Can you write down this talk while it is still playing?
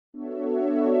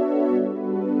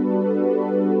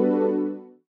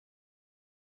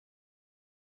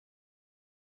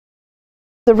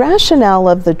The rationale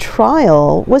of the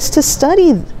trial was to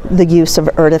study the use of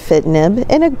Erdafitinib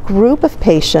in a group of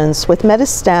patients with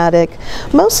metastatic,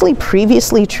 mostly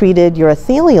previously treated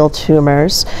urothelial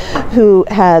tumors who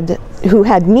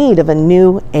had need of a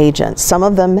new agent. Some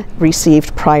of them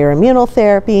received prior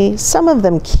immunotherapy, some of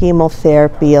them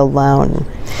chemotherapy alone.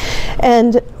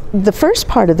 And the first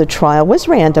part of the trial was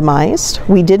randomized.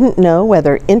 We didn't know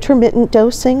whether intermittent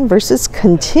dosing versus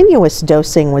continuous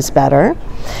dosing was better.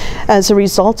 As a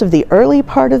result of the early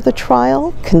part of the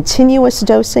trial, continuous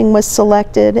dosing was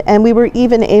selected, and we were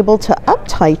even able to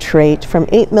up-titrate from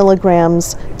 8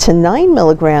 milligrams to 9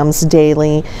 milligrams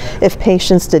daily if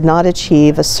patients did not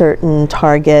achieve a certain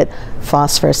target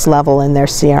phosphorus level in their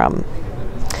serum.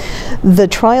 The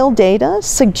trial data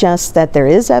suggests that there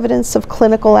is evidence of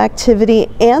clinical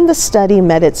activity, and the study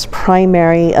met its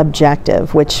primary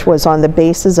objective, which was on the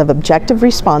basis of objective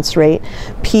response rate,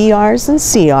 PRs and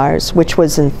CRs, which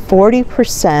was in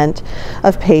 40%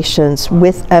 of patients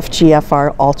with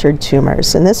FGFR altered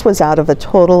tumors. And this was out of a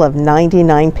total of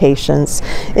 99 patients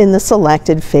in the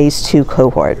selected phase 2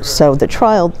 cohort. So the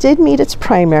trial did meet its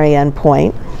primary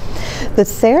endpoint. The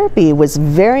therapy was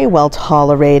very well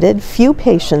tolerated. Few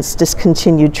patients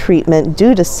discontinued treatment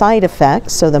due to side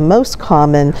effects, so the most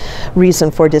common reason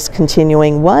for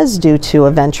discontinuing was due to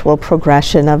eventual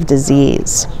progression of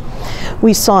disease.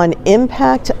 We saw an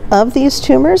impact of these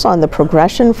tumors on the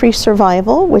progression-free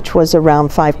survival, which was around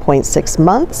 5.6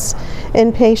 months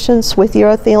in patients with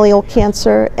urothelial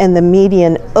cancer, and the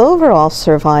median overall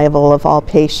survival of all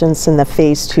patients in the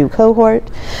phase 2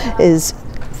 cohort is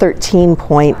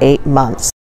 13.8 months.